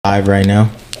live right now.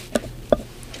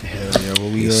 Hell yeah,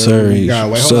 well, we, sir, we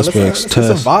got, wait, hold on, suspects let's get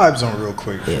test. some vibes on real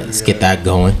quick. Yeah, let's get that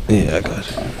going. Yeah, I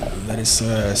got you. Let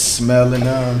us smell and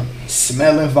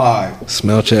vibe.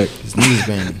 Smell check. His knees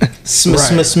been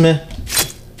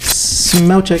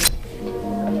Smell check.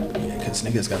 Yeah, cause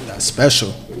niggas got that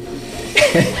special.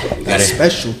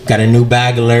 Got a new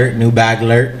bag alert.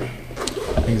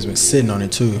 Niggas been sitting on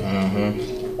it too.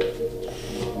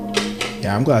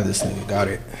 Yeah, I'm glad this nigga got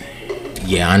it.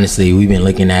 Yeah, honestly, we've been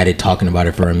looking at it, talking about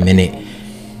it for a minute.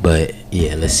 But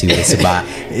yeah, let's see what it's about.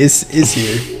 It's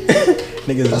here.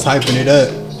 Niggas is hyping it up.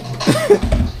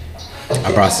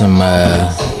 I brought some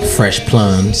fresh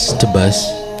plums to bust.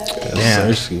 Damn.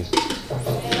 Thirsty.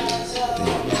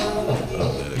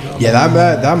 Yeah,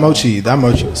 that mochi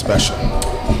was special.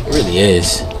 It really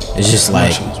is. It's just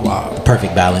like Mochi was wild.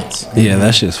 perfect balance. Yeah,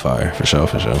 that shit's fire for sure.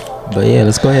 But yeah,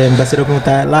 let's go ahead and bust it open with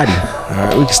that Lottie. All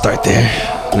right, we can start there.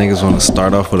 Niggas want to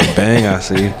start off with a bang. I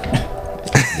see.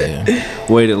 Yeah.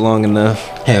 Waited long enough.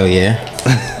 Hell yeah.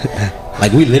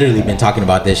 Like we literally been talking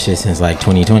about this shit since like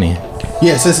 2020.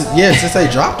 Yeah, since they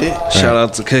dropped it. Shout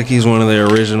out to Cookies, one of their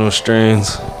original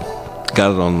strains.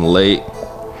 Got it on late.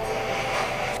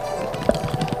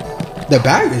 The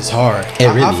bag is hard. It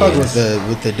really I fuck is.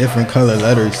 with the different color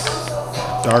letters.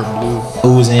 Dark blue.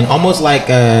 Oozing, almost like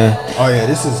Oh yeah,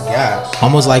 this is gas.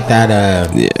 almost like that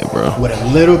Yeah, bro. With a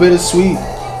little bit of sweet.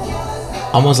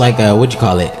 almost like what you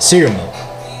call it? Cereal milk.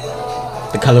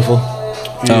 The colorful.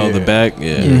 Oh, the back?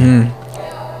 Yeah.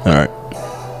 All right.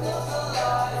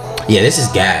 Yeah, this is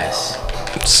gas.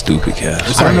 Stupid cat.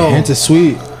 It's like a hint of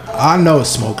sweet. I know it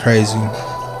smoke crazy.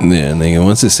 Yeah, nigga.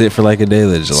 Once it sit for like a day,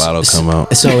 the gelato come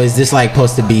out. So is this like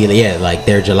supposed to be like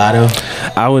their gelato?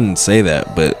 I wouldn't say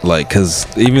that, but like, cause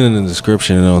even in the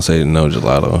description, it don't say no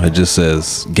gelato. It just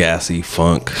says gassy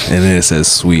funk, and then it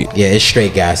says sweet. Yeah, it's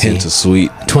straight gassy. Hint of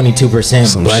sweet. 22%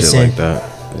 Some bussin'. shit like that.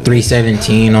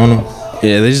 317 on them.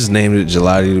 Yeah, they just named it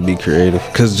Gelatti to be creative.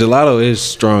 Cause gelato is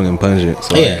strong and pungent,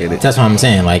 so I Yeah, get it. that's what I'm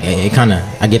saying. Like it kind of,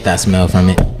 I get that smell from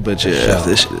it. But yeah,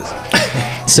 this shit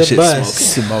is So shit buzz,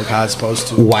 Smoke how it's supposed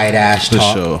to. white ash for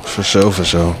talk.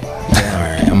 sure. All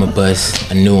right, I'm gonna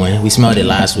bust a new one. We smelled it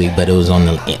last week, but it was on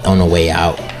the way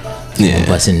out. Yeah. I'm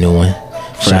bust a new one.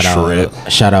 Fresh rip.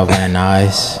 Shout out Van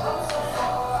Nuys.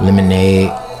 Lemonade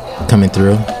coming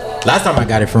through. Last time I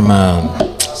got it from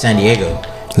San Diego,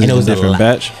 Is it a different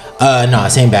batch? No,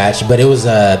 same batch, but it was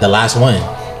the last one.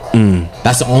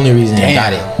 That's the only reason I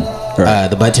got it. Right.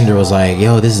 The bartender was like,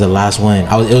 "Yo, this is the last one."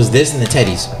 It was this and the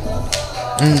Teddy's.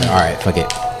 So, all right, fuck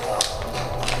it.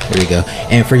 Here we go.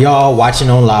 And for y'all watching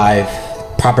on live,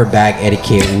 proper bag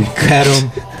etiquette. We cut them.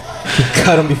 We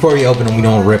cut them before we open them. We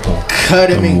don't rip them.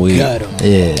 Cut him and weak. gut him.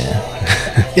 Yeah.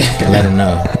 Let them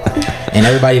know. And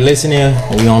everybody listening,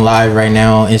 we on live right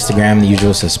now on Instagram, the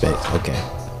usual suspects. Okay.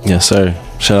 Yes, sir.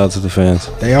 Shout out to the fans.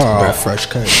 They are all fresh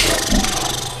cut.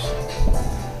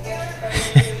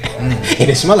 It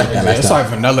didn't smell like that last It's time. like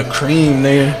vanilla cream,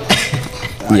 nigga.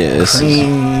 Yeah, it's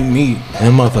Cream meat.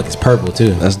 That motherfucker's purple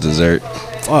too. that's dessert.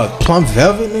 Plum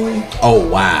velvet, nigga. Oh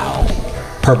wow.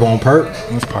 Purple on perp.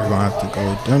 That's probably gonna have to go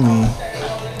with dummy.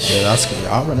 Yeah, that's good.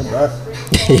 I'll run it back.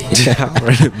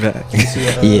 Run it back.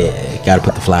 Yeah, gotta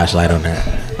put the flashlight on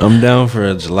that. I'm down for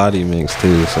a gelati mix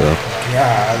too. So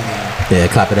Yeah,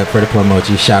 clap it up for the Plum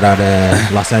Mochi. Shout out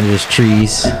Los Angeles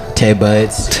Trees,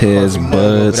 TedsBudz.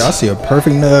 TedsBudz. I see a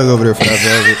perfect nug over there for that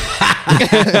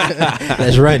velvet.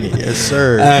 Let's run it. Yes,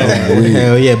 sir.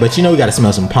 Hell yeah, but you know we gotta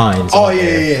smell some pines. Oh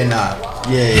yeah, nah.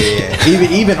 Yeah.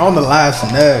 Even on the last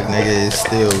nug, nigga, it's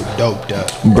still doped up.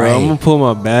 Bro, Right. I'm gonna pull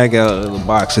my bag out of the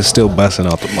box. It's still busting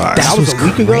out the box. That was a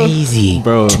week ago? crazy,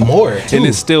 Bro. More too. And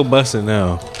it's still busting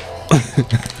now.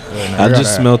 I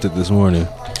just smelt it this morning.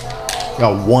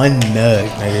 Got one nug,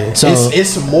 nigga. So-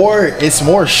 it's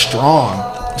more strong.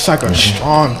 It's like a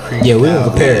strong cream. Yeah, we can now.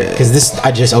 compare it because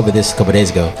I just opened this a couple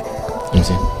days ago. Let me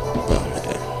see.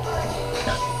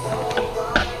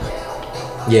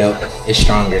 Yep, it's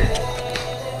stronger.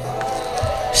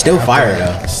 Still fire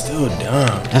though. Still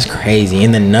dumb. That's crazy.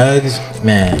 And the nugs,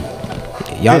 man,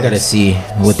 y'all gotta see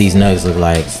what these nugs look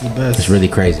like. the best. It's really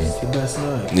crazy. The best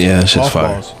nug. Yeah, that shit's Golf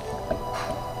fire. balls.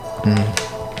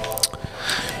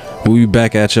 We'll be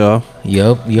back at y'all.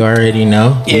 Yup, you already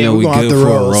know. Yeah, we gonna have good to for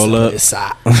a roll up. It's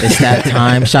that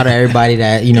time. Shout out everybody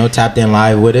that tapped in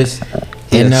live with us.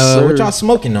 And Yes, sir. what y'all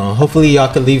smoking on? Hopefully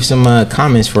y'all could leave some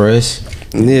comments for us.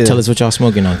 Yeah. Tell us what y'all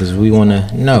smoking on because we want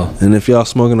to know. And if y'all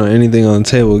smoking on anything on the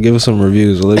table, give us some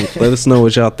reviews. Let us know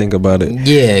what y'all think about it.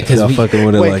 Yeah, because Y'all fucking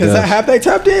with it Wait, like because us. have they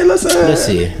tapped in? Let's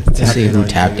see. Let's see who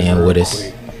tapped in with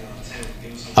us.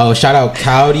 Oh, shout out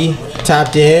Cowdy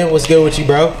tapped in. What's good with you,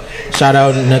 bro? Shout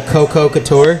out Coco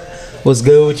Couture. What's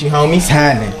good with you, homies? What's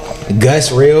happening?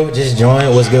 Gus Real just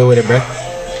joined. What's good with it, bro?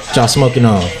 What y'all smoking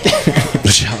on?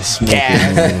 Y'all smoking.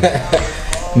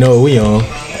 No, we on.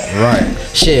 Right.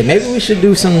 Shit, maybe we should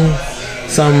do some. We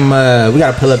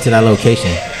gotta pull up to that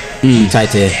location. Try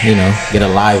to, get a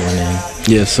live one in.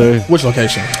 Yes, sir. Which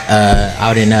location?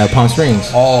 Out in Palm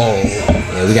Springs. Oh,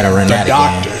 Yeah, we gotta run the that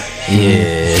doctor. again.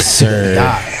 Yes, sir.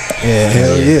 Yeah,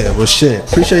 hell yeah. Well, shit.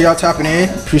 Appreciate y'all tapping in.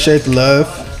 Appreciate the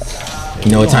love. You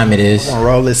know what time it is? Gonna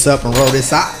roll this up and roll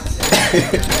this out.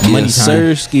 Money Yes, time.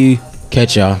 sir, ski.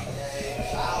 Catch y'all.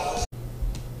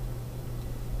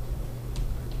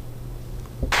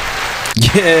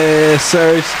 Yes,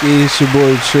 sir, ski. It's your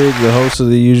boy Trick, the host of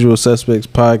the Usual Suspects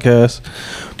podcast.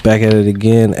 Back at it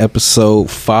again, episode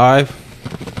 5.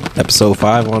 Episode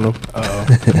 5 on them.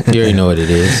 You already know what it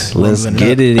is. Let's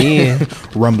get it in.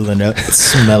 Rumbling up.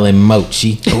 Smelling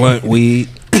mochi. Blunt weed.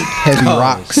 Heavy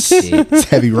rocks. Shit. It's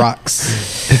heavy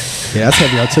rocks. Yeah, that's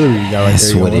heavy artillery you got right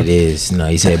That's there. what it is. No,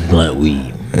 he said blunt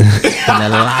weed.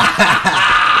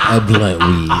 A blunt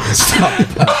weed.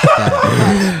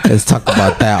 Let's talk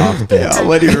about that off the I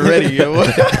wasn't even ready. Yo.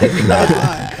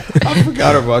 I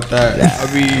forgot about that.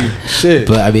 I mean, shit.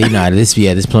 But I mean,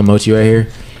 this Plum Mochi right here.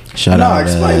 Shout out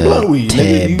explain blunt weed.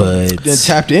 Nigga, TedsBudz. you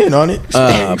tapped in on it.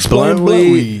 Explain Blunt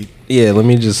weed. Yeah, let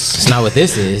me just. It's not what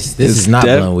this is. This is not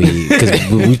blunt weed because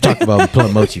we talked about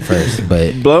Plum Mochi first.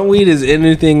 But Blunt weed is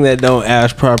anything that don't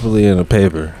ash properly in a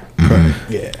paper.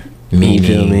 Yeah. You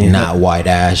feel me? meaning not white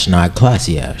ash, not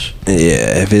classy ash.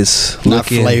 Yeah, if it's Not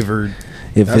looking, flavored.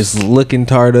 if it's looking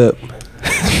tarred up.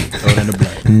 Throw it in the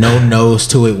blunt. No nose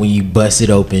to it when you bust it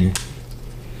open.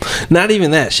 Not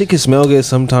even that. Shit can smell good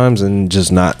sometimes and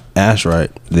just not ash right.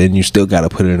 Then you still got to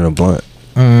put it in a blunt.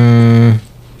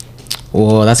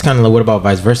 Well, that's kind of like, what about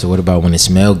vice versa? What about when it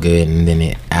smelled good and then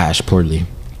it ash poorly?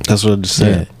 That's what I just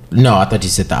said. No, I thought you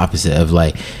said the opposite of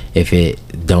like if it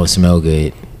don't smell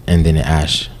good and then it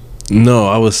ash. No,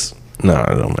 I was. No,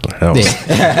 I don't matter. That was,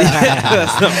 I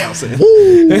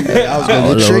was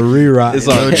going to trick. It's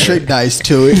all Little trick dice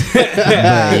to it. But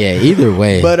yeah, either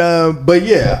way. But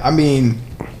yeah, I mean,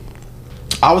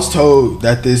 I was told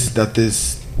that this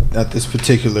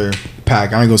particular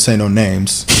pack, I ain't gonna say no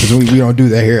names because we don't do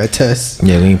that here at Test.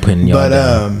 Yeah, we ain't putting y'all But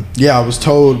down. yeah, I was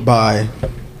told by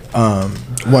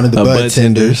one of the bud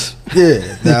tenders,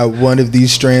 that one of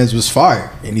these strands was fire,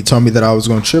 and he told me that I was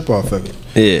gonna trip off of it.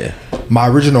 yeah. My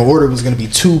original order was gonna be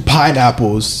 2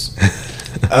 pineapples,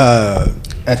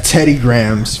 at Teddy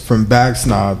Grams from Bag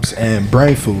Snobs and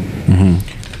Brain Food,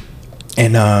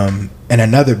 and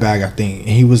another bag, I think. And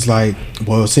he was like,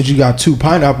 "Well, since you got 2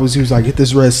 pineapples," he was like, "Get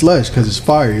this red slush because it's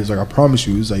fire." He was like, "I promise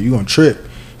you." He was like, "You gonna trip?"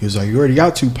 He was like, "You already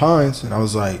got 2 pines," and I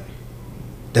was like,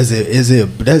 Does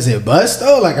it bust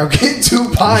though? Like, I'm getting 2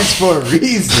 pints for a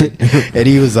reason. And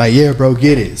he was like, "Yeah, bro,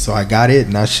 get it." So I got it,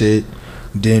 and that shit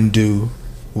didn't do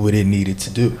what it needed to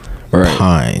do. Right.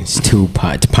 Pines, 2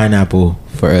 pints. Pineapple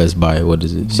for us by what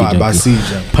is it? By Sea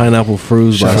Junkie. Pineapple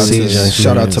fruits by Sea Junkie.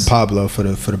 Shout out to Pablo for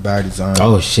the bag design.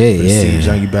 Oh shit, For the yeah. Sea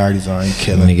Junkie bag design,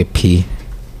 killing. Nigga P.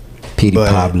 P. But,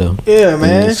 Pablo. Yeah,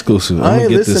 man. Exclusive. I I'm ain't gonna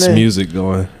get this listening. music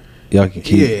going. Y'all can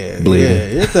keep bleeding.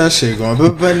 Yeah, get that shit going.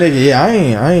 But nigga, yeah, I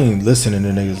ain't listening to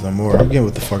niggas no more. I'm getting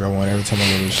what the fuck I want every time I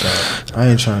go to the shop. I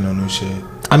ain't trying no new shit.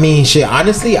 I mean, shit.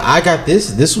 Honestly, I got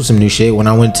this. This was some new shit when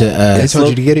I went to. They told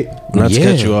you to get it. Not to Yeah.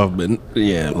 cut you off, but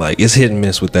yeah, like it's hit and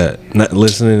miss with that. Not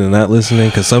listening and not listening,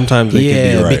 because sometimes they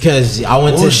can be right. because I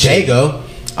went Bullshit. to Dago.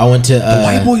 I went to.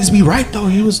 White boys be right though.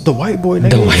 He was the white boy. Nigga.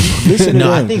 The white. Listen to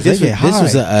No, I them, think 'cause this they was get this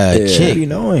was high. a chick. Be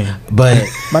knowing. But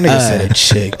My nigga said a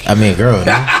chick. I mean, girl. No?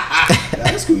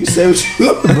 That's cool. You say what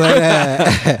you.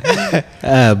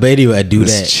 But anyway, I do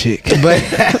This that. chick But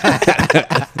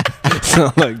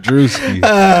sound like Drewski.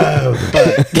 Oh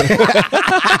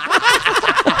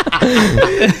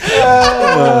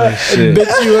shit.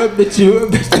 bitch you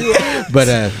up. But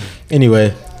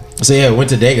anyway, so yeah, went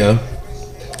to Dago,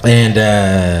 and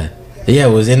yeah,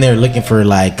 was in there looking for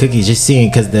like cookies, just seeing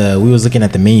because we was looking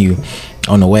at the menu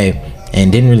on the way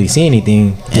and didn't really see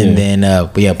anything, and then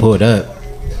but yeah, pulled up,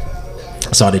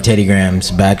 saw the Teddy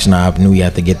Grams Bag Snob, knew we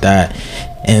had to get that.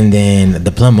 And then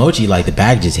the Plum Mochi, like the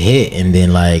bag just hit, and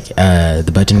then like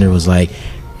the bartender was like,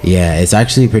 yeah, it's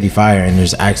actually pretty fire, and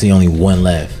there's actually only 1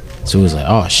 left. So it was like,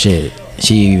 oh shit.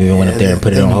 She even went up there and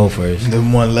put it on hold for us. The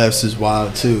one left is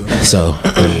wild too. So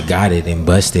we got it and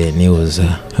busted, and it was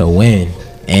a win.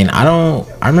 And I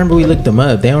remember we looked them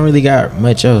up. They don't really got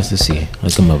much else to see.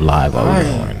 Look them up live.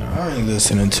 I ain't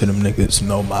listening to them niggas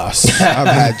no mas. I've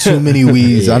had too many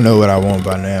weeds. I know what I want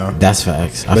by now. That's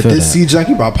facts. I But feel this that. Sea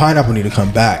Junkie by Pineapple need to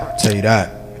come back. I'll tell you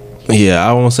that. Yeah,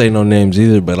 I won't say no names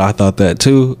either, but I thought that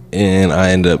too, and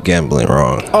I ended up gambling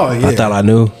wrong. Oh, yeah. I thought I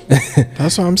knew.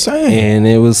 That's what I'm saying. And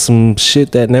it was some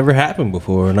shit that never happened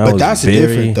before, and I But was that's very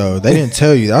different though. They didn't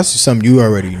tell you. That's just something you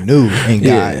already knew and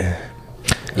got. Yeah.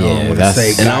 Yeah,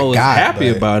 that's And I was happy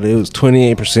about it. It was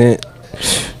 28%,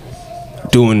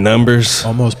 doing numbers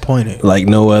almost pointed. like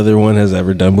no other one has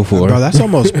ever done before. Bro, that's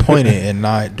almost pointed and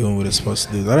not doing what it's supposed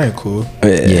to do. That ain't cool.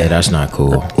 Yeah, that's not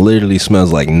cool. Literally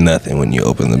smells like nothing when you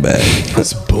open the bag.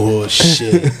 That's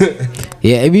bullshit.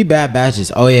 Yeah, it be bad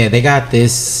batches. Oh yeah, they got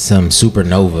this some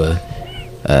supernova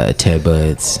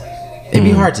TedsBudz. It'd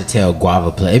be hard to tell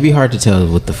guava play. It'd be hard to tell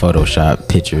with the Photoshop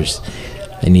pictures.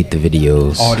 They need the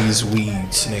videos. All these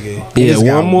weeds, nigga. Yeah, Niggas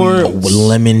got one more weeds.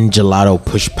 Lemon gelato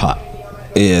push pop.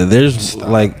 Yeah, there's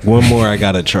like one more I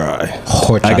gotta try.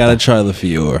 Horchata. I gotta try the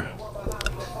Fior.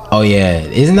 Oh yeah,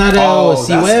 isn't that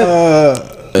C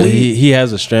Web? He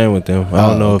has a strand with them. I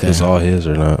don't know if it's all his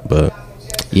or not, but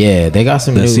Yeah, they got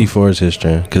some the new. C4 is his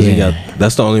strand because he got.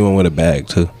 That's the only one with a bag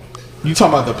too. You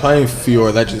talking about the plain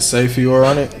Fior that just say Fior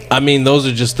on it? I mean, those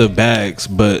are just the bags,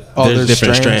 but there's there's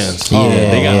different strands? strands.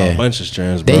 Yeah, they got yeah. a bunch of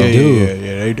strands, bro. They do. Yeah,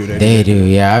 they do. They do.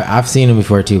 Yeah, I've seen them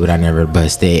before too, but I never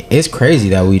bust it. It's crazy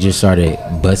that we just started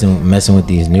messing with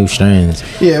these new strands.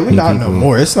 Yeah, we New not people. no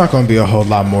more. It's not gonna be a whole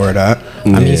lot more of that. I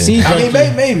mean, Yeah. see,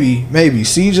 I mean, maybe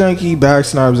C Junkie, Bag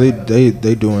Snobs, they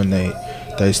doing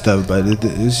they stuff, but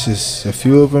it's just a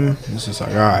few of them. It's just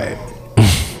like, all right,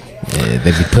 yeah,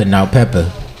 they be putting out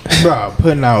pepper. bro,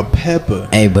 putting out pepper,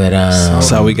 Hey, but That's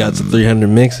how we got to 300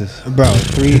 mixes. bro,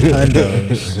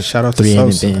 300. Shout out to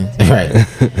 300 Sosa. bins.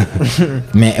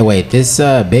 Right. Man, wait, this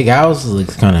Big House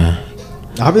looks kind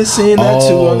of. I've been seeing that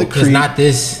too on the it's creek. not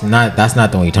this. That's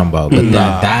not the one you talking about. But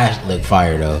that look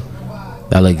fire though.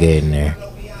 That look good in there.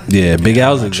 Yeah, Big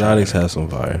Al's Exotics has some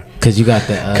fire. Cause you got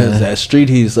the Cause that street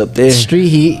heat's up there. Street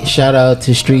Heat. Shout out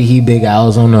to Street Heat. Big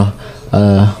Owls on the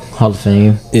Hall of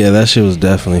Fame. Yeah, that shit was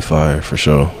definitely fire for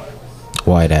sure.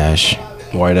 White Ash.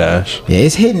 White Ash. Yeah,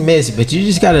 it's hit and miss, but you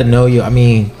just gotta know I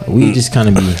mean, we just kind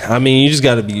of be. I mean, you just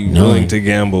got to be willing to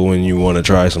gamble when you want to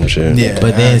try some shit. Yeah,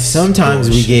 But then that's sometimes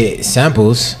we bullshit. get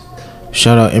samples.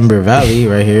 Shout out Ember Valley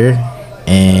right here,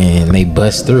 and they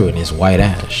bust through, and it's White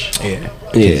Ash. Yeah.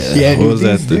 Yeah. What dude, was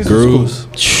that? these The was Grooves?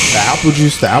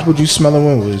 The apple juice smelling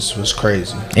one was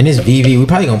crazy. And it's VV. We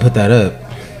probably gonna put that up.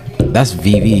 That's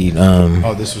VV.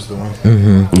 Oh, this was the one.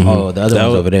 Oh, the other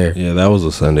one's over there. Yeah, that was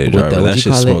a Sunday What driver. the- what That you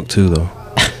shit call it? smoked too, though.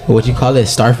 What you call it?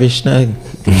 Starfish snug.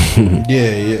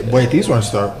 Yeah. Wait, these weren't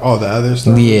star. Oh, the other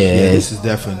stuff. Yeah. This is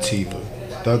definitely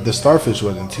Tiva. The starfish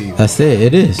wasn't Tiva. That's it.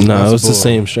 It is. No, That's it was the bull.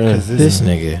 same strand. 'Cause This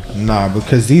nigga. Nah,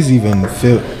 because these even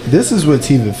feel. This is what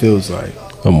Tiva feels like.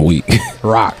 I'm weak.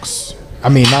 Rocks. I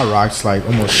mean, not rocks. Like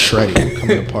almost shredded,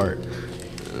 coming apart.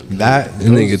 That This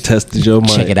nigga tested your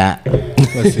mind. Check it out.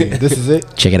 Let's see. This is it.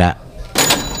 Check it out.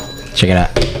 Check it out.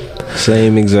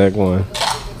 Same exact one.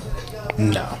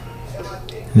 No.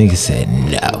 Nigga said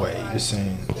no. Wait, you're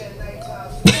saying.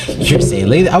 You're saying,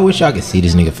 lady, I wish y'all could see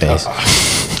this nigga face.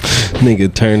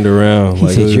 Nigga turned around He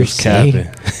like said, he "You're was capping.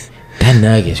 That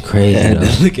nug is crazy. And though.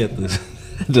 to look at this.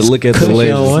 To look at the Cushion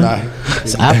label. one. Nah,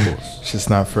 It's apples. it's just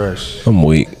not fresh. I'm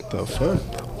weak. The fuck?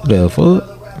 The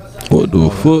fuck? What the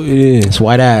fuck it is? It's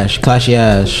White Ash, Classy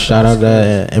Ash. Shout out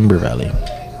to Ember Valley.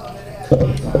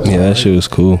 Yeah, that shit was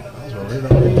cool.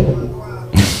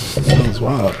 That was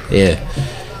wild. Yeah.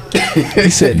 He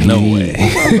said no way.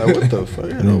 I was like, what the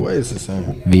fuck? No way it's the same.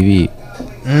 VV.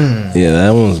 Yeah,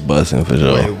 that one's busting for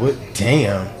sure. Wait, what?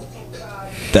 Damn.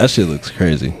 That shit looks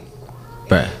crazy.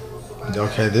 Bruh.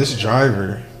 Okay, this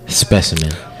driver.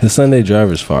 Specimen. The Sunday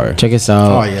Driver's fire. Check us out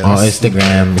Oh, yeah, on that's-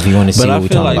 Instagram if you want to see But what I we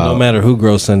feel talking like about. no matter who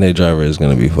grows Sunday Driver is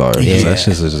gonna be fire. Yeah. Yeah. That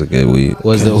shit's just a good weed. Who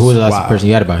was the last Wow. person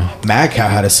you had to buy? Mad Cow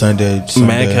had a Sunday.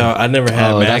 Mad Cow. I never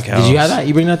had Mad Cow. Did you have that?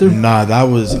 You bring that through? Nah, that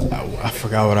was. I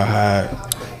forgot what I had.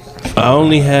 I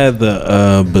only had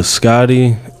the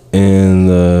biscotti and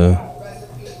the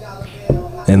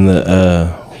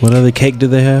what other cake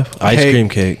did they have? Ice Cake. cream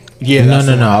cake. Yeah.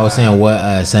 No. I was saying,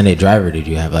 what Sunday driver did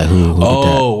you have? Like who did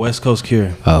Oh, West Coast Cure.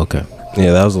 that? Oh, okay.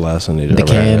 Yeah, that was the last Sunday The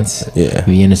Driver. I had. cans. Yeah.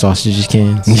 Vienna sausages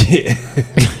cans. Yeah.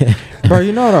 Bro,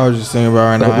 you know what I was just thinking about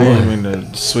right now? I What? didn't mean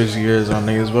to switch gears on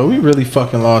niggas, but we really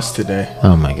fucking lost today.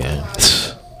 Oh my god.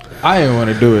 I didn't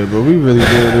want to do it, but we really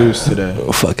did lose today.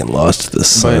 Fucking lost to the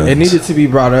Suns. But it needed to be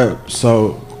brought up,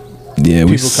 so Yeah,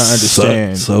 we people can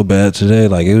understand. sucked so bad today.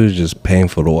 Like it was just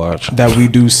painful to watch. that we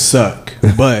do suck,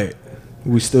 but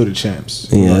we still the champs.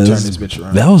 We Yeah, gonna it turn was- this bitch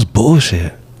around. That was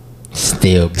bullshit.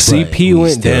 Still. CP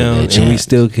went down and we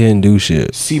still couldn't do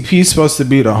shit. CP's supposed to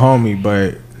be the homie,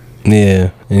 but Yeah,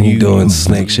 and he doing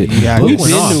snake shit. Yeah, We you been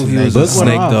went knew he was Book a went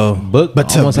snake off. though. Book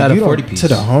But almost had a you 40 don't- piece. to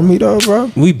the homie though,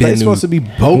 bro. We been they knew- supposed to be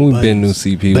boat. We buddies. been knew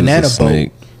CP was banana a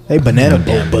snake. boat. They banana boat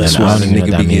damn, buddies. I That's why don't the even know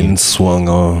nigga what be that getting means. swung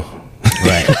on.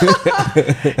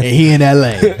 Right. And he in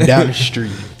LA down the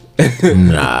street.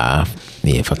 Nah.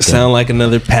 Yeah, fuck that. Sound like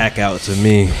another pack out to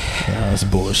me. Yeah, that's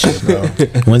bullshit, bro.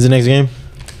 When's the next game?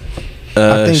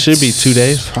 Should be 2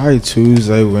 days. Probably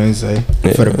Tuesday, Wednesday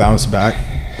for the bounce back.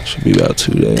 Should be about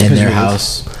 2 days. In their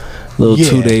house. Little Yeah.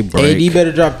 2-day break. AD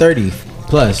better drop 30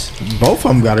 plus. Both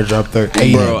of them got to drop their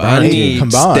 80. Bro, I need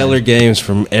combined. stellar games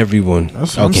from everyone.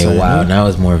 That's what I'm Okay, saying. wow. Now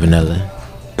it's more vanilla.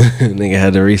 Nigga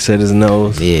had to reset his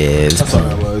nose. Yeah, it's That's all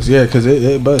it was. Yeah, because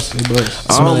it bust. It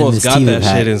bust. I Smelling almost this got tea that we've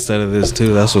had. shit instead of this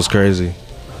too. That's what's crazy.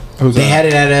 Who's They that? had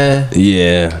it at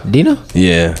Yeah, Dino?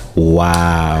 yeah.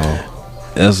 Wow.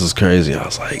 This was crazy. I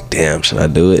was like, damn, should I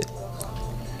do it?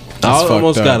 I fucked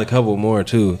almost up. got a couple more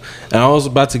too. And I was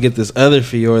about to get this other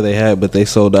Fior they had, but they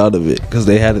sold out of it because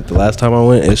they had it the last time I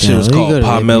went. And shit Damn, was let me called go to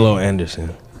Pomelo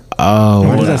Anderson. Oh,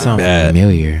 why does that Wanted sound it bad.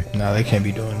 familiar? No, they can't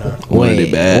be doing that. Wanted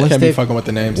it bad. what's Can't be their, fucking with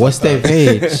the names. what's their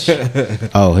page?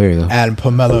 Oh, here you go. Adam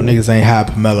Pomelo. Niggas ain't had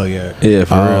Pomelo yet. Yeah,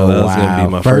 for real. That was gonna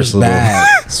be my first little.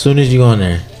 bag. As soon as you go in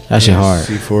there, that shit hard.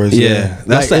 C4s. Yeah,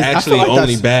 that's Like, the I feel actually like only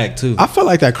that's- bag too. I feel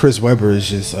like that Chris Webber is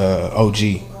just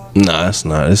OG. Nah, it's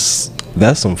not.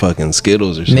 That's some fucking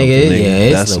Skittles or something. Nigga, yeah,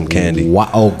 it's that's some the candy.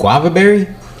 guava berry?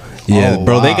 Yeah, Oh,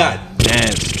 bro, they wow. got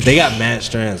mad. They got mad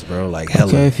strands, bro. Like hella.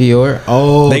 Okay, Fior.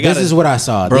 Oh, They got this a- is what I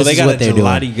saw. Bro, this they is got what a they're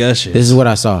Gelatti doing. Gushers. This is what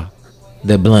I saw.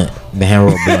 The blunt, the hand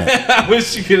rolled blunt. I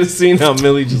wish you could have seen how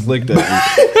Millie just looked at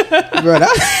Bro,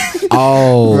 that,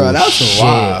 Oh, bro, that's shit.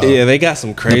 wild. me. Yeah, they got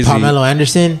some crazy. Pomelo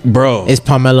Anderson, Bro. It's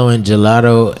Pomelo and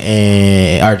Gelato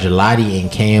and or Gelatti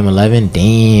and KM11.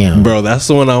 Damn, Bro, that's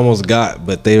the one I almost got,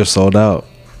 but they were sold out.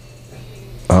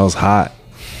 I was hot.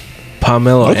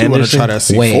 Pomelo I want to Anderson. try that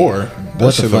C4. Wait, That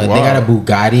what shit the look fuck? They got a wild.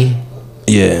 Bugatti,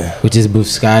 Yeah, which is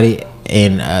Buscatti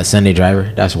and Sunday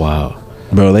Driver. That's wild.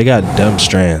 bro, they got dumb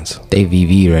strands. They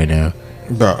VV right now.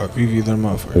 Bro, if you view them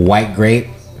motherfucker. White grape,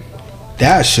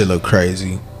 That shit look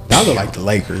crazy. That look like the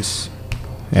Lakers.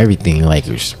 everything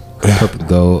Lakers, purple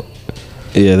gold.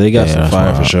 Yeah, they got Yeah, some that's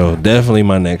fire for wild. sure. Definitely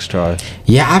my next try.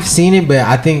 Yeah, I've seen it, but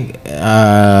I think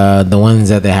the ones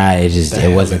that they had, The it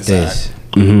hell wasn't is this.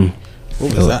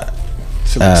 What was that?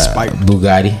 Shit like spike.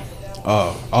 Bugatti.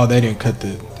 Oh, they didn't cut the.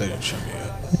 They didn't show me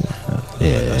that.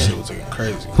 Yeah. That shit was looking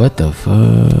crazy. What the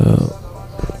fuck?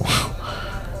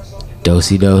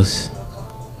 Dosey dose.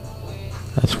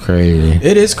 That's crazy.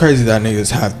 It is crazy that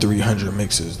niggas have 300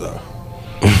 mixes though,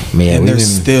 Man, and we've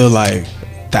there's been, still like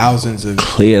thousands of.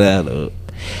 Clear that up.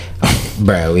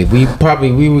 bro. We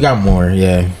probably we got more.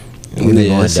 Yeah, we've been Yeah,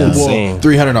 going it's down. insane.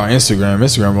 300 on Instagram.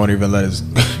 Instagram won't even let us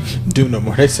do no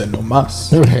more. They said no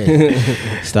mas. Right.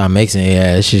 Stop mixing.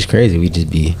 Yeah, it's just crazy. We just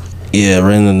be. Yeah,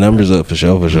 ran the numbers up for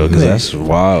sure, because that's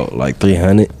wild. Like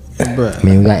 300. Bruh, I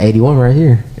mean, we got 81 right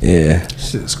here. Yeah.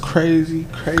 shit's crazy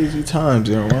times.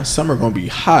 You know, summer gonna be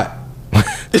hot.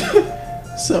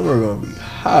 Summer gonna be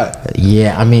hot.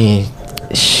 Yeah, I mean,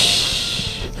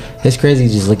 it's crazy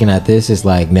just looking at this. It's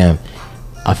like, damn,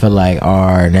 I feel like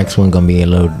our next one gonna be a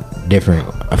little different.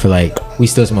 I feel like we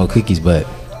still smoke cookies, but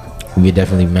we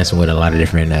definitely messing with a lot of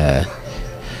different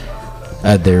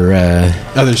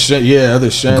Other shit, yeah, other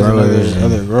strands, and Growers and-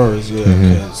 other growers, yeah.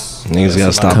 Because Niggas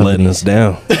gotta stop letting us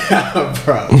down.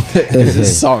 bro,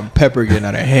 this salt and pepper getting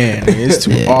out of hand. Nigga. It's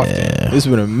too often. It's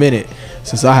been a minute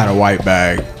since I had a white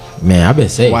bag. man. I've been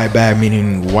safe. White bag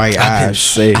meaning white I've been ash.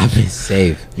 safe. I've been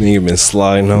safe. Nigga been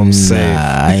sliding home safe.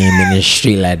 Nah, I ain't in the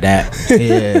street like that.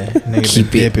 Yeah, nigga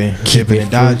Keep been it, dipping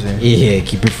and dodging. Yeah,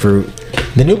 keep it fruit.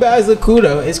 The new bags look cool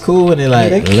though. It's cool when they like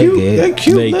They look cute. good. They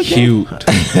cute. They looking. cute.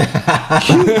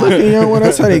 Cute looking, you know what?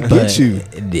 That's how they But, get you.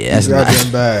 yeah, that's not.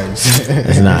 Goddamn bags.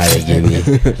 That's not how they get me. I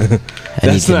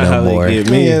need That's to not know how more. they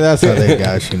get me. Yeah, that's how they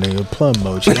got you, nigga. Plum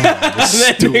Mochi. That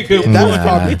Stupid. nigga That was Nah.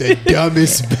 probably the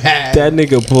dumbest bag. That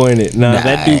nigga pointed. Nah,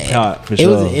 that do pop for It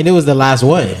sure. was, and it was the last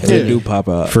one It do pop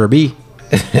out. for B.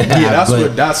 Yeah, that's But-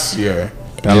 what. That's yeah.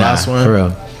 That Nah, last one. for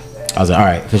real. I was like, all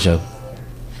right, for sure.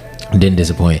 Didn't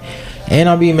disappoint. And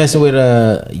I'll be messing with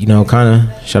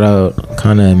Kana. Shout out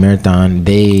Kana and Marathon.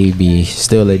 They be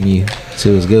still letting me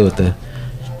see what's good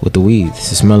with the weeds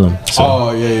to smell them. So,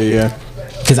 Oh yeah.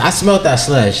 cause I smelled that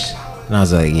slush and I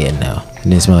was like, yeah, no, it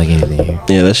didn't smell like anything here.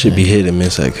 Yeah, that should be hit and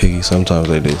miss at cookie. Sometimes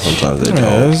they do, sometimes they Yeah,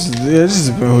 don't. it's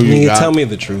just who you Nigga, got. tell me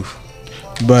the truth.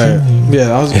 But yeah,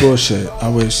 that was bullshit. I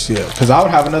wish, because I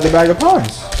would have another bag of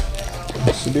pines.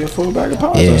 This would be a full bag of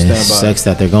pines Yeah, on it standby. sucks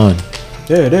that they're gone.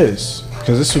 Yeah, it is.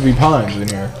 Because this would be pines in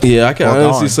here. Yeah, I can Well,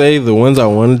 honestly gone. say the ones I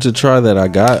wanted to try that I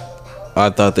got I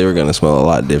thought they were gonna smell a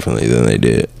lot differently than they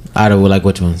did. Out of like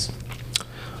which ones?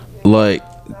 Like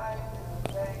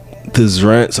the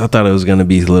Zrents, I thought it was gonna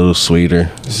be a little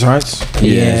sweeter. Zrents?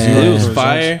 Yeah, it was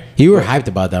fire. You were hyped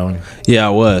about that one. Yeah, I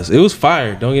was. It was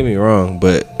fire. Don't get me wrong,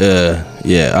 but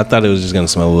yeah, I thought it was just gonna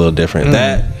smell a little different.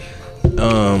 That,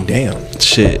 Damn.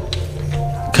 shit.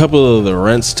 A couple of the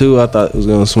Rents too, I thought it was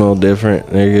gonna smell different,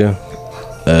 nigga.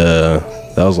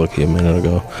 That was low-key a minute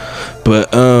ago,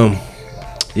 but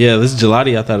yeah, this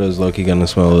Gelatti, I thought it was low-key gonna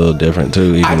smell a little different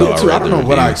too. Even though I don't know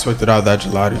what I expected out of that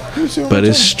gelati. But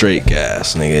it's straight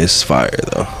gas, nigga. It's fire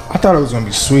though. I thought it was gonna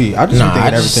be sweet. I just Nah, been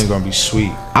thinking I just- everything gonna be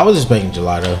sweet. I was expecting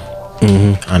gelato.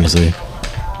 Honestly.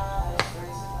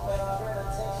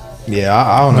 Yeah,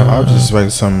 I don't know. I was just expecting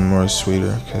something more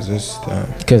sweeter because it's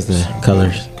Because the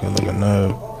colors. good looking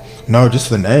nub. No, just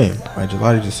the name. Like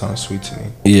gelati just sounds sweet to me.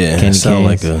 Yeah, Candy it sound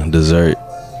like canes. a dessert.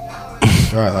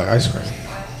 Right, like ice cream.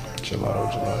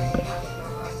 Gelati.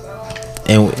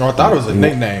 And No, I thought it was a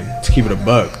nickname to keep it a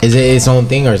buck. is it its own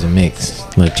thing or is it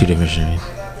mixed? Like two different strains?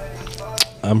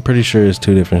 I'm pretty sure it's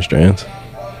 2 different strands.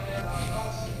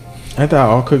 Ain't that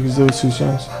all cookies do with 2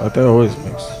 cents? I thought always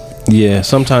mixed. Yeah,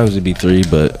 sometimes it'd be 3,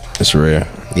 but it's rare.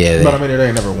 Yeah. But I mean, it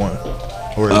ain't never one.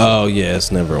 Or is Oh yeah,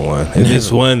 it's never one. If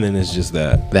it's one, then it's just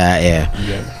that. that, yeah. it?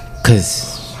 Yeah.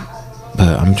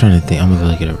 But I'm trying to think. I'm going to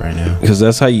look it up right now. Because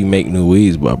that's how you make new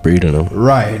weeds, by breeding them.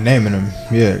 Right, naming them.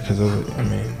 Yeah, because I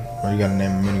mean, well, you gotta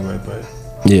name them anyway. But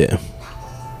Yeah,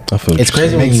 I feel. It's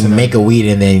crazy when you Mixing make them. a weed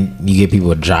and then you get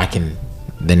people jocking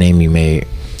the name you made.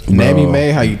 name you Bro.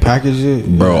 made, how you package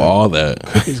it, bro. yeah. All that.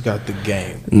 Cookies got the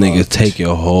game. Nigga, take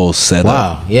your whole setup.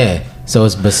 Wow, yeah. So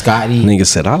it's biscotti. Nigga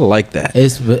said, I like that.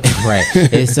 It's right.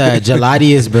 It's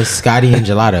gelati is biscotti and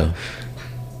gelato.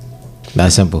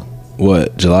 That's simple.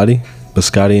 What, gelati?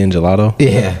 Biscotti and gelato?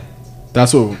 Yeah.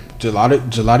 That's what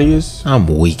gelati is. I'm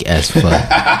weak as fuck.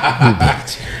 You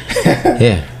bitch.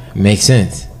 Yeah, makes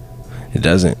sense. It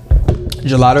doesn't.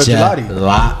 Gelati.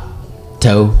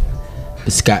 Gelato,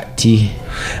 biscotti.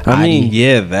 I mean,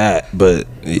 yeah, that, but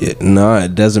no,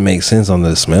 it doesn't make sense on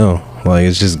the smell. Like,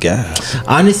 it's just gas.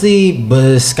 Honestly,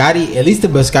 biscotti, at least the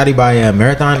biscotti by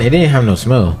Marathon, it didn't have no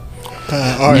smell.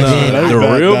 All right, The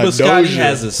real biscotti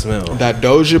has a smell. That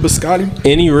Doja biscotti.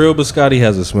 Any real biscotti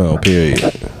has a smell, period.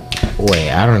 Wait,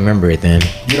 I don't remember it then.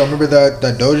 You don't remember that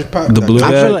Doja pop? The that blue Doja-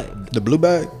 I feel bag? like The blue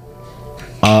bag.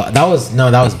 that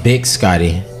was Big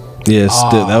Scotty. Yeah,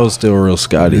 that was still real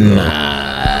Scotty, though.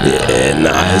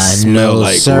 Nah, it smelled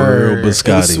like sir. real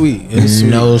biscotti. It's sweet. It's sweet.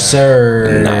 No,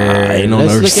 sir. Nah, ain't no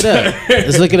Let's nurse. look it up.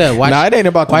 Let's look it up. Watch, Nah, it ain't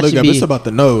about the watch look it up. be- It's about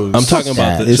the nose. I'm talking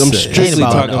about Yeah, the. it's I'm a- strictly Ain't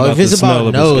about- talking about if it's the smell about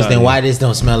of nose, then biscotti. why this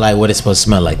don't smell like what it's supposed to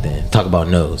smell like? Then talk about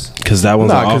nose. Because that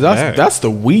one's Nah, off because bag. that's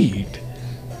the weed.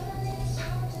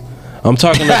 I'm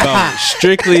talking about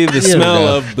strictly the Here we smell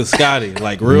go. of biscotti,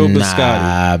 like real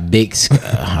biscotti.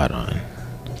 Nah, hold on.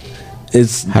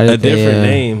 It's How a did they, different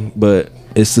name, but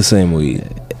it's the same weed.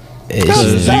 It's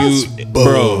That's- just-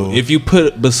 Bro, if you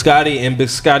put biscotti and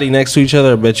biscotti next to each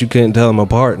other, I bet you couldn't tell them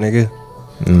apart, nigga.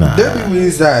 nah. There be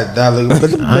weeds that look,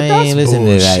 but I ain't listening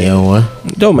to that young one.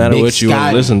 Don't matter Big what you want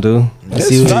Scotty. to listen to. It's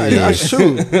See what fact- it is. that's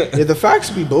true. Yeah, the facts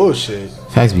be bullshit.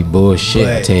 Facts be bullshit.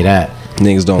 I But- tell you that.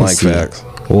 Niggas don't like Let's see. facts.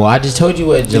 Well, I just told you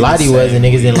what gelati was, and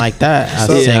niggas didn't like that. I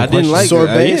So- was Yeah, saying I didn't question. like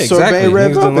Sorbet, yeah, sorbet, exactly. and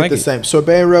red Niggas don't velvet like the it. same.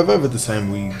 Sorbet and red velvet the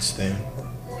same weeds thing.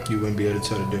 You wouldn't be able to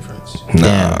tell the difference.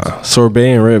 Nah,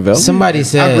 sorbet and red velvet. Somebody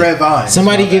said red vine.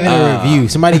 somebody giving a review.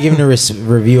 Somebody giving a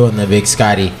review on the Big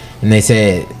Scotty, and they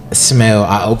said, "Smell."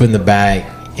 I opened the bag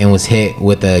and was hit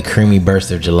with a creamy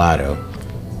burst of gelato.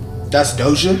 That's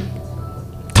Doja.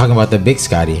 Talking about the Big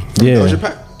Scotty. Yeah, Doja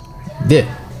pack. Yeah,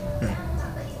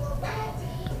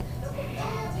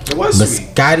 It was sweet.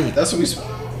 biscotti. That's what we smell.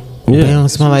 They yeah, don't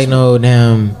smell like no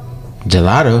damn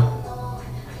gelato.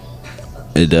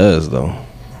 it does though.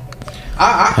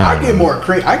 I get more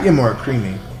cream. I get more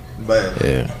creamy, but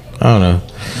Yeah, I don't know.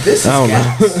 this is I don't know.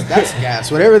 gas. That's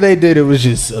gas. Whatever they did, it was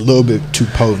just a little bit too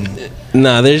potent.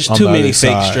 Nah, there's On too the many other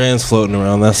fake side. strands floating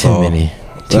around. That's Too all. many.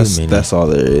 That's many. that's all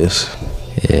there is.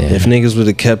 Yeah. If niggas would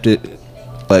have kept it,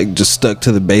 like just stuck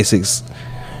to the basics,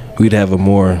 we'd have a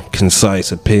more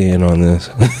concise opinion on this.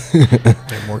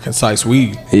 And more concise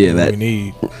weed. Yeah, What that- we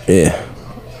need. Yeah,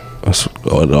 that's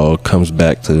what it all comes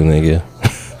back to, nigga.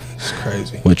 It's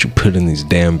crazy. What you put in these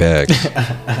damn bags.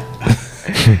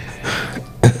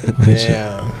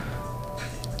 Damn.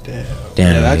 Damn.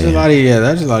 Yeah, that yeah. gelati. Yeah,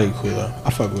 that gelati cool though. I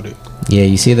fuck with it. Yeah,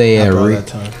 you see they After all that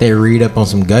time. they read up on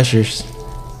some gushers.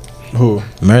 Who?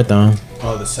 Marathon.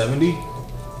 Oh, the 70.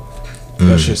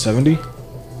 Gushers 70.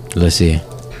 Let's see.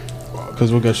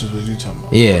 Because what gushers was you talking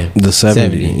about? Yeah. The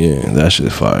 70, yeah, that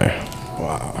shit fire.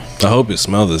 Wow. I hope it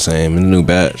smells the same. The new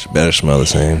batch better smell the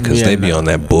same because they be on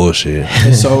that bullshit.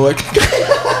 And so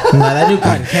Nah, that new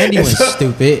cotton candy one's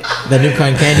stupid. The new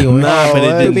cotton candy one. Nah, but it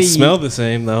didn't Stupid. smell the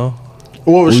same though.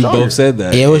 what was We stronger? both said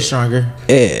that. Yeah, it was stronger.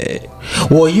 Yeah.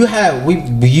 Well, you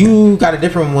got a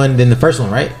different one than the first one,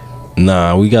 right?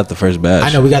 Nah, we got the first batch.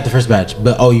 I know we got the first batch,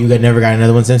 but never got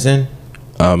another one since then.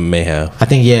 I may have. I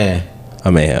think yeah.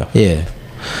 Yeah.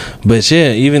 But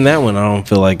yeah, even that one, I don't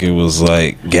feel like it was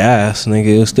like gas,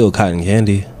 nigga. It was still cotton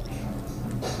candy.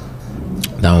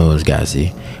 That one was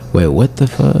gassy. Wait, what the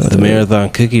fuck? The marathon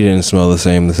cookie didn't smell the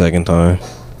same the second time.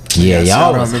 Yeah, Yes,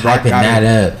 y'all I was remember I hyping got that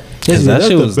it. up. Cause that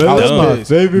shit was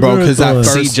dumb. Bro, because that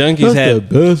Sea first Junkies had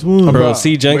best one. bro.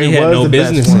 Sea Junkie it had was no the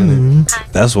best business one. in it.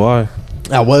 That's why.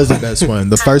 that was the best one.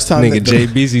 The first time Nigga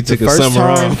JBZ took a summer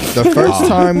off. The first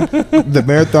time the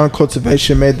marathon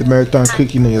cultivation made the marathon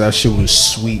cookie, nigga, that shit was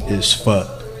sweet as fuck.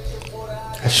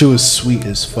 That shit was sweet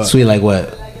as fuck. Sweet like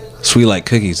what? Sweet like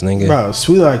cookies, nigga. Bro,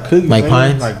 sweet like cookies. Like nigga.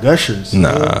 Pines? Like Gushers.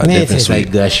 Nah, Man, it different tastes sweet.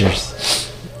 like Gushers.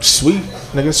 Sweet.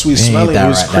 Nigga, sweet Ain't smelling. It that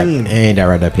was right? cream. Ain't that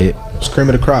right up hit? It was cream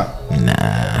of the crop.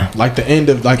 Nah. Like the end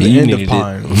of You end needed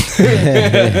of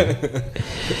it.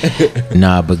 Pine.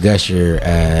 Nah, but Gusher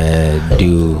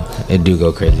do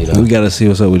go crazy though. We gotta see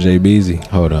what's up with JBZ.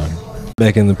 Hold on.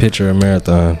 Back in the picture of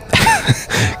marathon,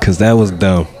 cause that was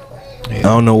dumb. I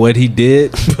don't know what he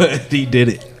did, but he did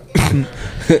it.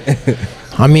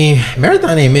 I mean,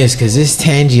 Marathon ain't miss because this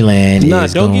Tangyland Nah,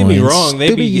 is don't get me going wrong.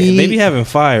 They be stupid. having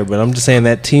fire, but I'm just saying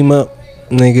that team up,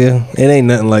 nigga. It ain't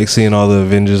nothing like seeing all the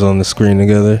Avengers on the screen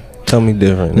together. Tell me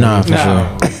different. Nah,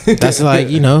 nigga. for sure. That's like,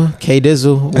 K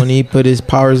Dizzle when he put his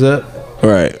powers up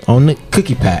Right. on the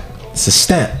cookie pack. It's a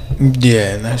stamp.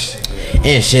 Yeah, and that shit.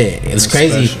 And shit. It's That's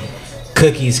crazy. special.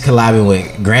 Cookies collabing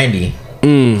with Grandy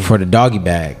for the doggy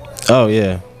bag. Oh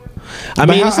yeah. I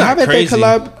mean, it's not haven't crazy.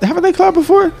 Haven't they collab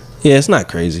before? Yeah, it's not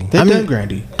crazy. They've I mean- done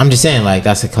Grandy. I'm just saying, like,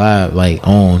 that's a collab, like,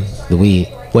 on the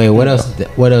weed. Wait, what else?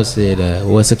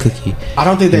 What's a cookie? I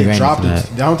don't think they Grandy dropped it.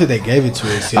 collab. I don't think they gave it to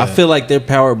us yet. I feel like they're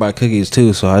powered by cookies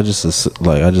too, so I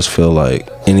just feel like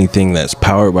anything that's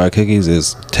powered by cookies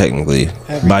is technically by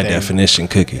Everything. definition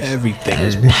cookies. everything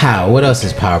is How? What else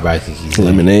is powered by cookies?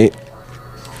 Lemonade.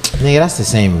 Nigga, that's the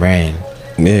same brand.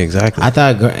 Yeah, exactly. I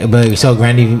thought, but so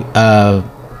Grandy,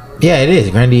 yeah, it is.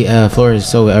 Grandy Flora is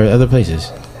so other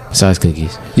places besides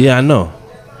cookies. Yeah, I know,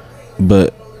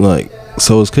 but like,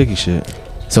 so is cookie shit.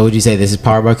 So would you say this is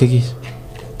powered by cookies?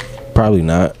 Probably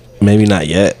not. Maybe not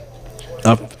yet.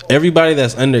 Everybody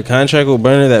that's under contract with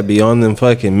Burner that be on them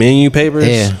fucking menu papers,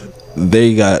 Yeah.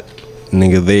 they got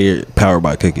nigga. They're powered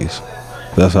by cookies.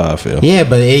 That's how I feel. Yeah,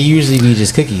 but it usually be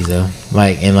just cookies though,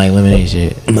 like and like lemonade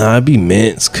shit. Nah, it'd be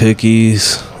mints,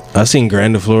 cookies. I seen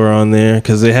Grandiflora on there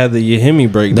because they had the Yahimi The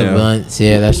breakdown. blunts,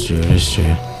 yeah, that's true. That's true.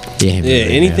 Yeah,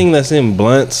 Anything that's in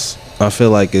blunts, I feel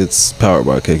like it's powered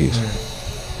by cookies.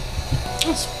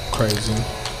 That's crazy.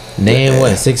 They in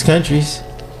what 6 countries?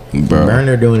 Bro,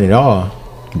 Burner doing it all.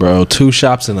 bro, 2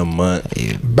 shops in a month.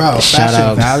 Bro, Shout Fashion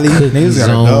out Valley. Cookies Niggas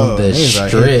gotta on go. the Niggas gotta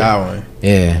strip. hit that one.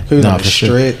 Yeah, Who's on the for sure.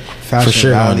 strip? Fashion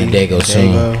sure on Valley. the Dago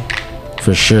soon.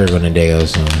 For sure gonna Dago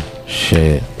soon.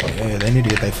 Shit. Yeah, they need to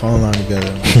get their phone line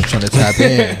together. I'm just trying to tap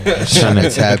in. Just trying to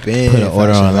tap in. Put an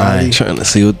order Fashion online. Valley. Trying to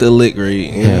see what the lick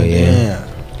rate. Hell yeah.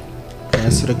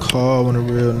 Answer the call when a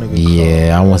real nigga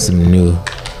Yeah, I want some new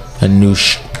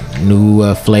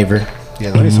flavor. call.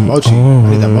 Yeah, I need some mochi. I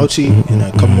need that mochi and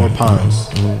a couple more pounds.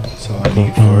 So I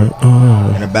need for it.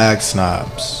 And a bag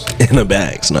snobs. In a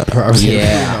bag, snap.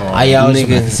 Yeah, I always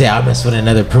Nigga. about to say I mess with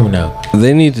another Pruno,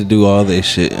 They need to do all this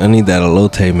shit. I need that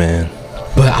elote, man.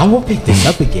 but I won't pick this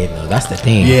up again though. That's the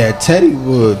thing. Yeah, Teddy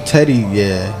would. Teddy,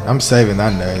 yeah. I'm saving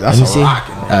that nigga. Let That's me a see.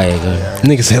 rockin'. Oh yeah, good.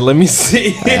 Nigga said, let me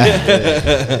see.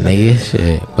 Nigga,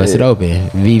 shit. Bust it open.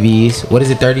 VVs. What is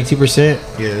it? 32%.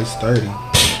 Yeah, it's 30.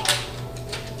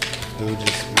 It would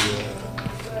just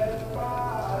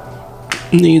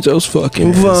be Need those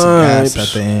fucking some gas at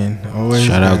vibes. the end. Always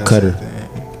Shout out gas Cutter. at the end.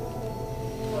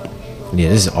 Yeah,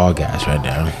 this is all gas right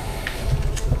now.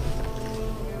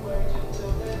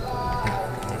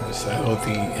 It's a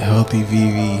healthy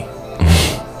VV.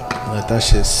 Let that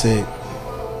shit sit.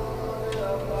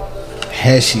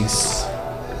 Heshies.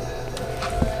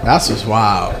 That's what's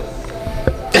wild.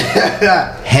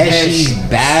 Heshy's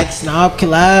bag snob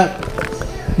collab.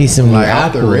 Need some new Like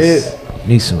out the apples. rip.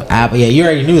 Need some apple. Yeah, you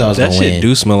already knew that was That gonna shit win.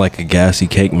 do smell like a gassy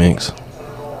cake mix.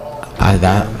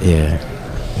 Yeah.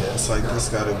 Yeah, it's like this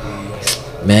gotta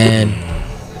be. Man,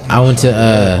 I went to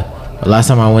last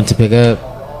time I went to pick up,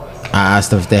 I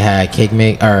asked if they had cake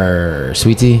make or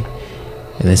sweet tea,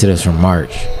 and they said it was from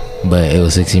March, but it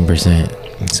was 16%.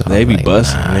 So They I'm be like,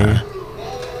 busting, nah. nigga.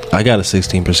 I got a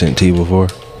 16% tea before.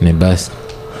 And it bust.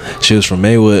 She was from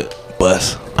Maywood.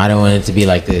 Bust. I don't want it to be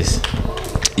like this.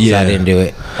 Yeah, so I didn't do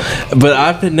it. But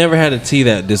I've never had a tea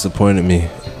that disappointed me.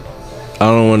 I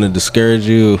don't want to discourage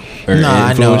you or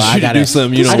I know. I gotta do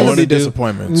something you don't want to do.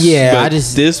 Disappointments. Yeah, But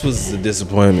this was a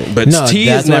disappointment. But No, tea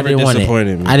that's has why I never didn't want it.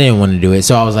 disappointed me. I didn't want to do it,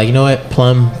 so I was like, you know what,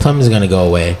 Plum is gonna go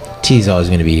away. Tea's always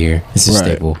gonna be here. It's a Right.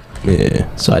 staple. Yeah.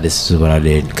 So this is what I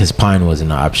did because pine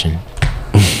wasn't an option.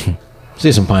 Let's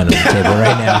get some pine on the table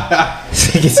right now.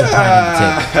 Let's get some pine on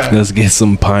the table. Let's get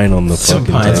some pine on the Some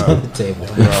fucking pine table on the table.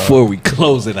 before we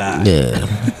close it out. Yeah.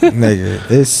 Nigga,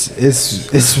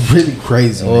 it's really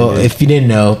crazy. Well, nigga. if you didn't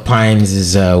know, Pines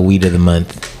is weed of the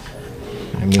month.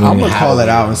 I mean, I'm gonna call it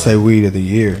out and say weed of the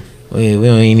year. We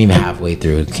don't even halfway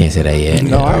through. Can't say that yet.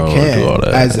 No, I don't do all can't.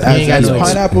 that. As You ain't got no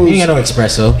pineapples, You ain't got no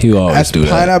espresso. You always as do that.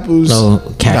 pineapples, No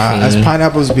caffeine. as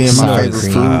pineapples being my Sour favorite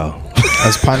cream. fruit. Style.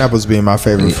 As pineapples being my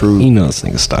favorite fruit, You know this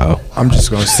nigga style. I'm just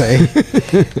gonna say,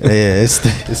 yeah, it's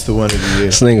the one of the year.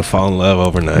 This nigga fall in love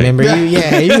overnight. Remember you?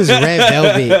 Yeah, he was red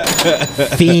velvet,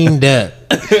 fiend up.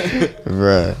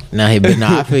 Right. Nah,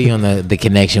 I feel you on the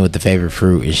connection with the favorite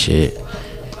fruit and shit.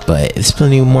 But it's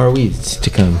plenty more weeds to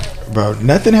come, Bro,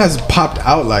 nothing has popped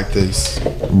out like this.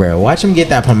 bro. Watch him get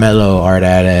that pomelo or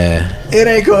that. It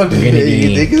ain't gonna be. Grenadine.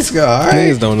 You think it's gonna? All right.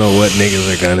 Niggas don't know what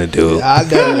niggas are gonna do. I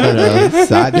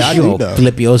know. I You do gonna know.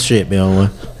 flip your shit,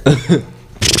 man.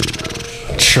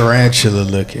 Tarantula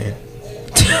looking.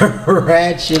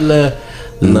 Tarantula.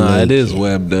 Nah, it is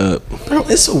webbed up. Bro,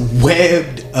 it's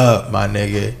webbed up, my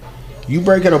nigga. You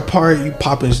break it apart, you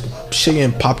popping shit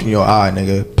getting popped in your eye,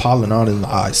 nigga. Pollen on in the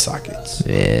eye sockets.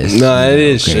 Yes. Nah, it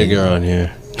is Okay. sugar on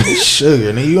here. It's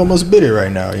sugar, nigga. You almost bit it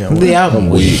right now, you know. Yeah, I'm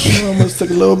weak. You almost took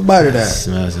a little bite of that.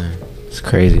 Smells it. It's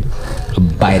crazy. A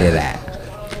bite of that.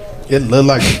 It looked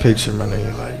like the picture, my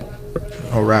nigga.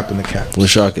 Like, no rap in the cap.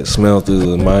 Wish y'all could smell through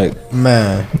the mic.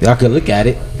 Man, Y'all could look at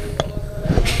it.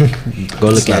 Go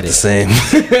look It's not at the it. same.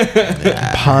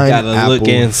 pineapple. Gotta look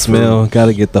and smell.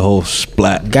 Gotta get the whole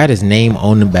splat. Got his name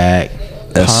on the back.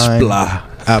 That Pine- splat.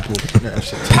 Apple. Yeah,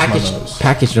 shit touched my nose.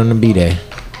 Packaged on the B-Day.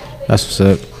 That's what's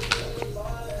up.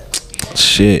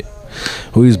 Shit.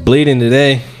 We was bleeding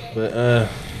today. But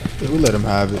We let him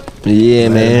have it. yeah, Let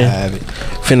him man. have it.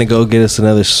 Finna go get us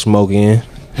another smoke in.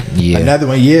 Yeah. Another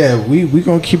one, yeah. We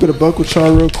gonna keep it a buck with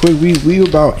y'all real quick. We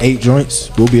about 8 joints.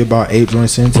 We'll be about 8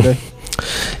 joints in today.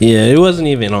 Yeah, it wasn't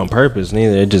even on purpose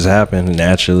neither. It just happened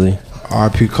naturally.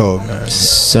 RP Code, man.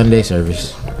 Sunday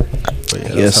service. But yeah,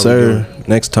 that's Yes, how we do sir.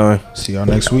 Next time. it. See y'all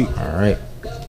next week. All right.